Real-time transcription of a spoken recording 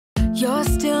You're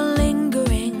still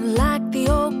lingering like the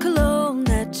old cologne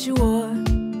that you wore.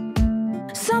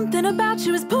 Something about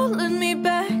you is pulling me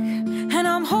back, and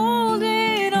I'm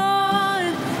holding on.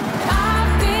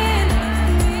 I've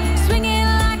been swinging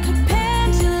like a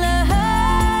pendulum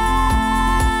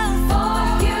for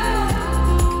you.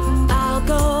 I'll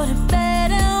go to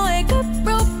bed and wake up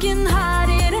broken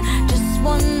hearted. Just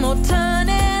one more turn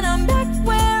and I'm back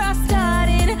where I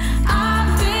started.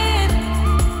 I've been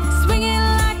swinging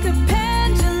like a pendulum.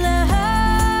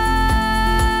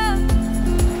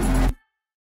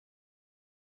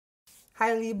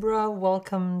 Hi Libra,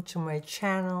 welcome to my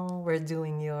channel. We're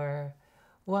doing your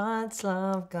What's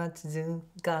Love Got to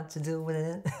Do with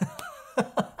It?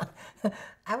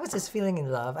 I was just feeling in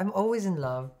love. I'm always in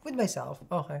love with myself,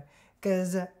 okay?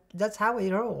 Because that's how I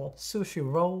roll. Sushi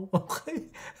roll, okay?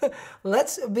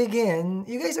 Let's begin.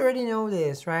 You guys already know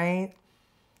this, right?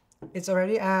 It's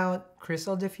already out.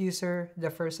 Crystal diffuser,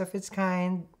 the first of its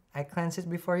kind. I cleanse it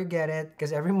before you get it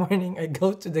because every morning I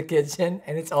go to the kitchen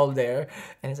and it's all there.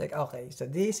 And it's like, okay, so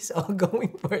this is all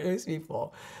going for those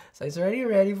people. So it's already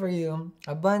ready for you.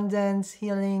 Abundance,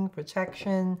 healing,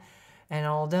 protection, and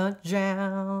all that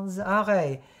jazz.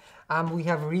 Okay. We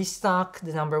have restocked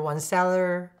the #1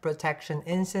 seller, Protection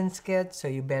Incense Kit. So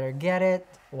you better get it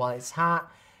while it's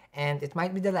hot. And it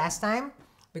might be the last time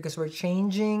because we're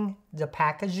changing the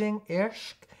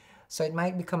packaging-ish. So it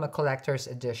might become a collector's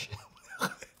edition.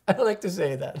 I like to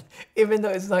say that, even though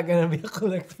it's not gonna be a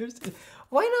collector's.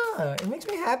 Why not? It makes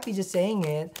me happy just saying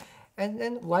it. And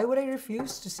then why would I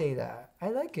refuse to say that?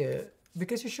 I like it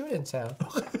because you shouldn't, Sal.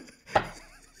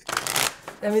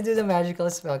 Let me do the magical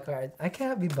spell card. I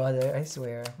cannot be bothered, I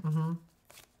swear.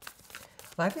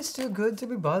 Life is too good to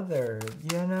be bothered,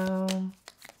 you know?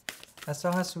 As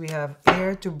long as we have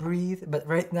air to breathe, but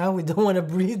right now we don't want to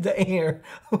breathe the air.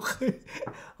 Okay.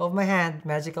 Hold my hand,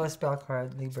 magical spell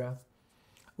card, Libra.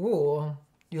 Ooh,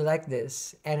 you like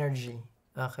this energy,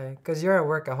 okay? Because you're a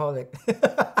workaholic.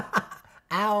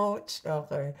 Ouch,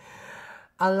 okay.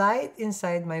 A light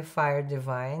inside my fire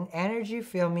divine. Energy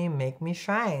fill me, make me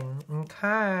shine.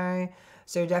 Okay.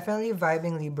 So you're definitely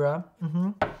vibing, Libra.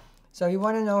 So you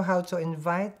want to know how to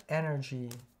invite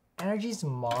energy. Energy is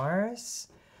Mars.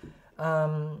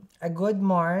 A good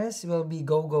Mars will be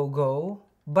go, go, go,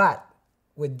 but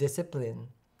with discipline.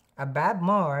 A bad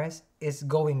Mars is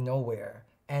going nowhere,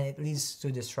 and it leads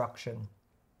to destruction.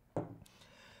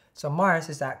 So Mars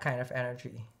is that kind of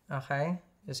energy, okay?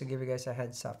 Just to give you guys a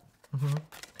heads up.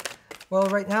 Well,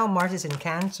 right now Mars is in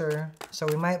Cancer, so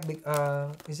we might be,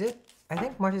 is it? I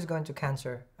think Mars is going to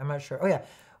Cancer. I'm not sure. Oh yeah,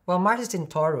 well, Mars is in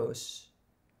Taurus.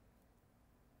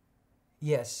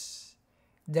 Yes.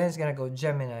 Then it's gonna go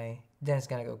Gemini. Then it's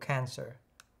gonna go Cancer.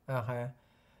 Okay.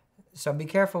 So be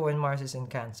careful when Mars is in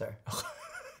Cancer.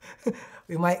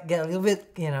 We might get a little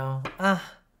bit, you know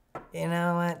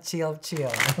what, chill.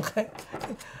 Okay.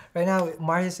 Right now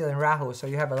Mars is still in Rahu, so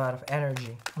you have a lot of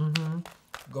energy.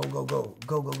 Go, go, go,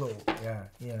 go, go, go. Yeah,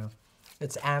 you know,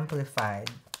 it's amplified.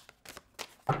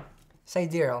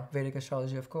 Sidereal, Vedic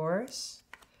astrology, of course.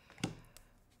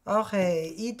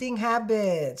 Okay, eating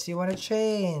habits. You want to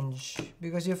change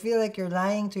because you feel like you're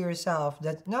lying to yourself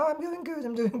that, no, I'm doing good,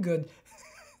 I'm doing good.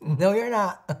 No, you're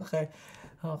not. Okay.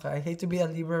 Okay, I hate to be a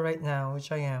Libra right now,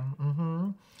 which I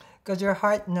am. Because your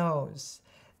heart knows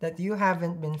that you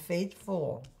haven't been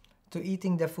faithful to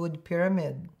eating the food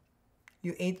pyramid.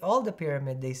 You ate all the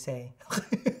pyramid, they say.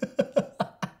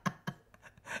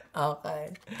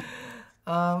 Okay.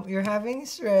 You're having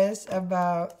stress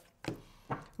about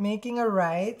making a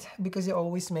right because you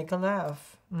always make a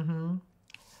laugh.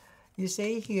 You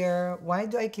say here, why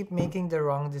do I keep making the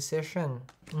wrong decision?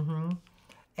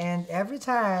 And every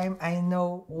time I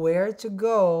know where to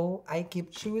go, I keep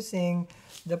choosing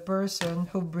the person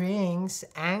who brings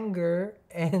anger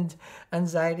and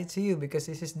anxiety to you because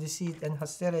this is deceit and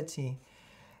hostility.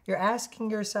 You're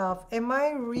asking yourself, am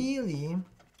I really,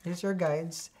 here's your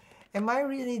guides, am I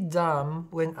really dumb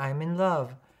when I'm in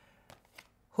love?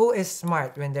 Who is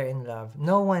smart when they're in love?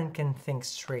 No one can think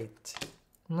straight.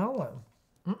 No one.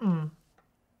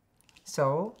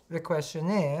 So the question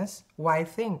is, why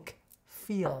think?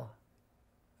 Feel.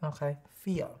 Okay,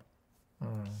 feel.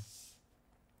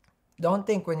 Don't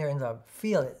think when you're in love.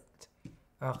 Feel it.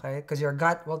 Okay, because your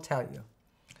gut will tell you.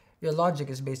 Your logic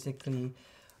is basically,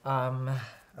 how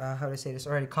to say this,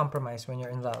 already compromised when you're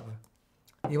in love.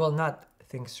 You will not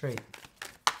think straight,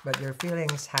 but your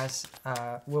feelings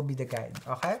will be the guide.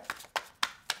 Okay,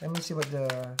 let me see what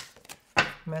the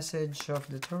message of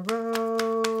the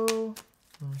tarot.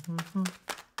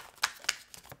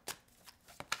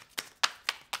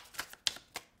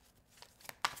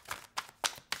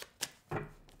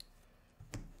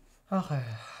 Okay.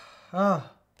 Oh,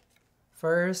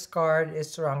 first card is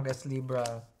strongest,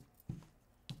 Libra.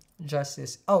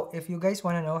 Justice. Oh, if you guys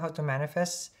want to know how to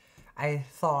manifest, I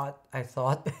thought, I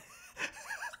thought,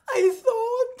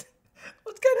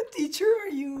 what kind of teacher are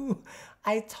you?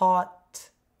 I taught,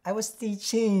 I was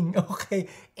teaching, okay,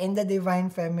 in the Divine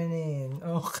Feminine,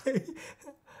 okay,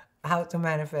 how to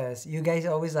manifest. You guys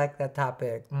always like that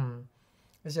topic.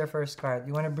 This is your first card.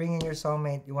 You want to bring in your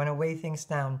soulmate. You want to weigh things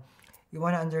down. You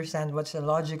want to understand what's the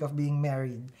logic of being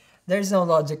married. There's no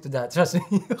logic to that, trust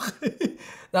me. Okay?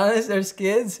 Unless there's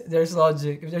kids, there's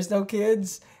logic. If there's no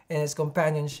kids, and it's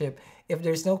companionship. If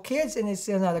there's no kids and it's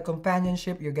still not a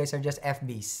companionship, you guys are just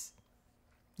FBs.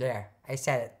 There, I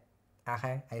said it.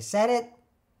 Okay, I said it.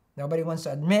 Nobody wants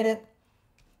to admit it.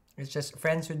 It's just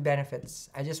friends with benefits.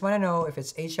 I just want to know if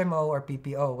it's HMO or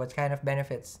PPO, what kind of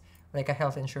benefits, like a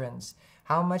health insurance.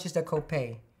 How much is the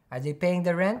copay? Are they paying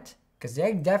the rent? Because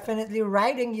they're definitely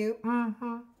writing you.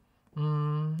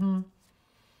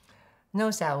 No,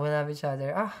 Sal, we love each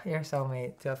other. Ah, oh, your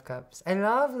soulmate, 12 cups. I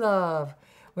love love.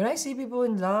 When I see people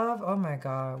in love, oh my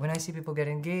God. When I see people get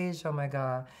engaged, oh my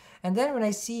God. And then when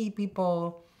I see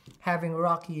people having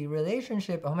rocky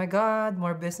relationship, oh my God,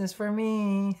 more business for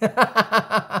me.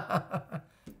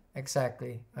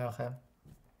 Exactly. Okay.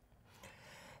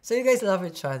 So you guys love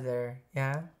each other,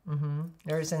 yeah?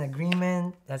 There's an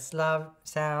agreement. That's love,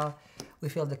 Sal. We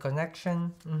feel the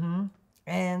connection.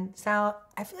 And Sal,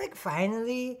 I feel like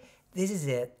finally, this is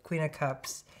it. Queen of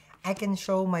Cups. I can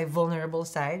show my vulnerable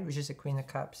side, which is the Queen of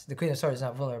Cups. The Queen of Swords is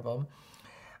not vulnerable.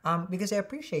 Because they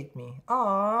appreciate me.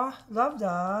 Aw, love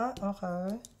that.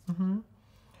 Okay.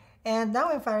 And now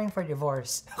I'm filing for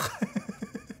divorce.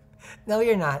 No,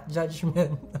 you're not.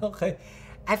 Judgment. Okay.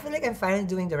 I feel like I'm finally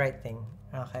doing the right thing.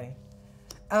 Okay.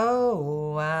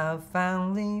 Oh, I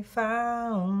finally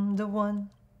found the one.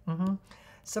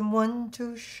 Someone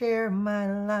to share my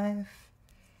life.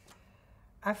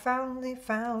 I finally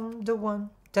found the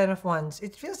one. 10 of Wands.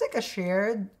 It feels like a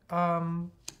shared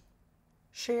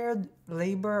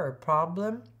labor or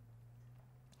problem.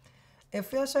 It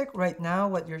feels like right now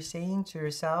what you're saying to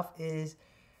yourself is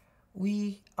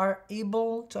we are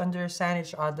able to understand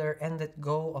each other and let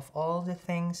go of all the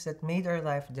things that made our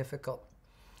life difficult.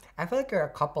 I feel like you're a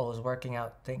couple who's working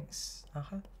out things.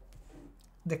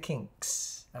 The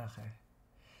kinks. Okay.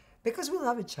 Because we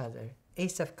love each other.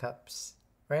 Ace of Cups.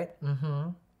 Right?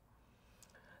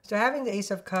 So having the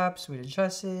Ace of Cups with the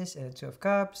Justice and the Two of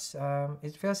Cups,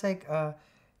 it feels like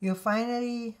you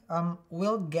finally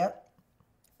will get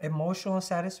emotional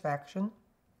satisfaction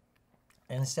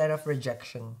instead of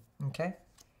rejection. Okay?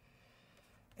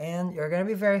 And you're going to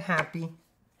be very happy.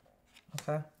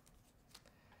 Okay?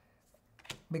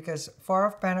 Because Four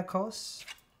of Pentacles.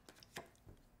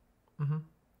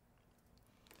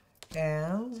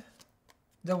 And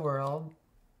the World.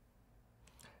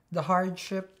 The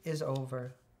hardship is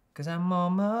over. Because I'm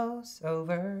almost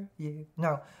over you.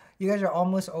 No, you guys are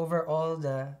almost over all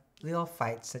the little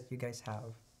fights that you guys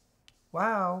have.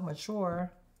 Wow,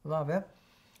 mature. Love it.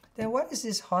 Then what is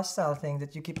this hostile thing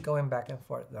that you keep going back and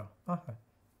forth though?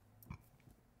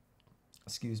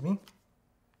 Excuse me.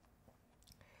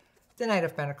 The Knight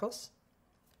of Pentacles.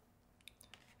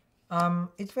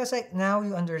 It feels like now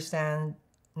you understand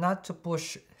not to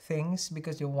push things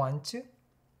because you want to.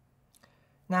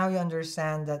 Now you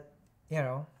understand that, you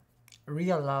know,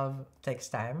 real love takes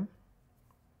time.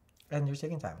 And you're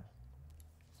taking time.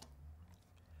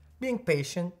 Being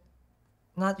patient,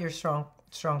 not your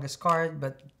strongest card,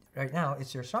 but right now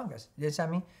it's your strongest. You know what I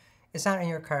mean? It's not in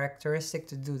your characteristic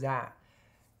to do that.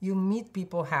 You meet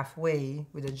people halfway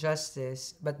with the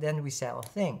Justice, but then we sell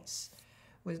things.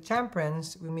 With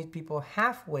Temperance, we meet people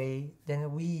halfway,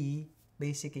 then we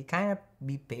basically kind of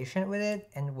be patient with it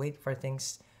and wait for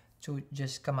things to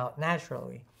just come out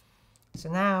naturally. So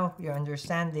now you're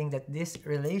understanding that this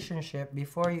relationship,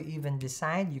 before you even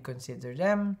decide, you consider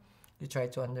them, you try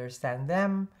to understand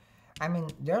them. I mean,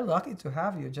 they're lucky to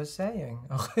have you, just saying.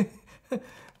 Okay.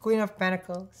 Queen of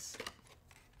Pentacles.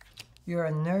 You're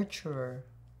a nurturer.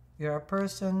 You're a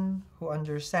person who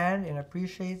understands and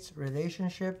appreciates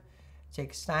relationship,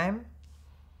 takes time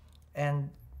and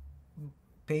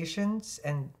patience,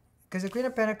 and because the Queen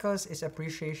of Pentacles is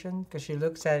appreciation, because she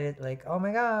looks at it like, oh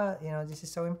my God, you know, this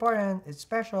is so important, it's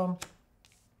special.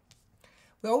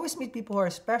 We always meet people who are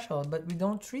special, but we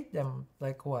don't treat them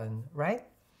like one, right?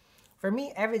 For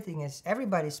me,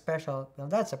 everybody's special. Well,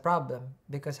 that's a problem,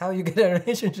 because how you get a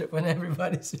relationship when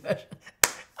everybody's special?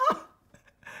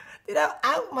 Did I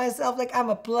out myself like I'm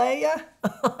a player?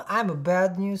 I'm a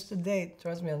bad news today.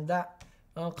 Trust me on that.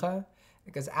 Okay?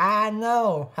 Because I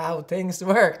know how things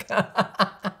work.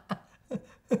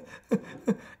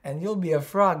 And you'll be a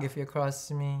frog if you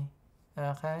cross me.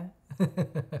 Okay?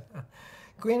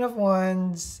 Queen of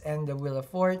Wands and the Wheel of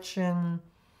Fortune.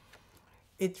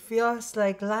 It feels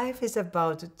like life is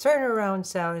about to turn around,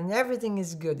 Sal, and everything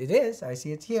is good. It is. I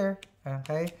see it here.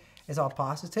 Okay? It's all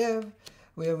positive.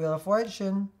 With the Wheel of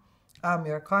Fortune,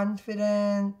 you're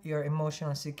confident, you're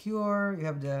emotionally secure, you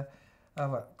have the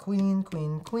Queen.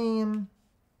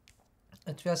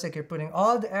 It feels like you're putting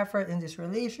all the effort in this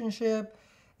relationship,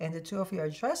 and the two of you are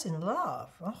just in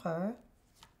love. Okay.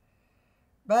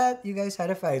 But you guys had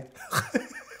a fight.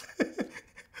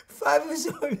 Five of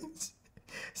Swords.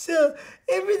 So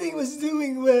everything was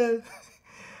doing well.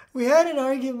 We had an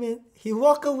argument. He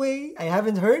walked away. I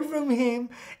haven't heard from him.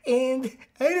 And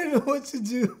I don't know what to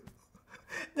do.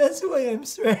 That's why I'm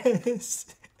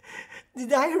stressed.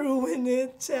 Did I ruin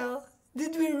it, Sal?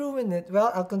 Did we ruin it?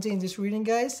 Well, I'll continue this reading,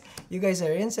 guys. You guys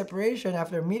are in separation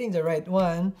after meeting the right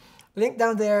one. Link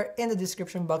down there in the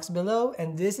description box below.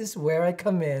 And this is where I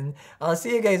come in. I'll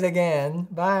see you guys again.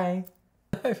 Bye.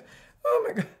 Oh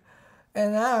my God.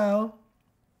 And now,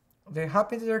 they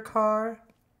hop into their car.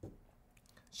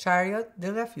 Chariot,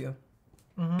 they left you.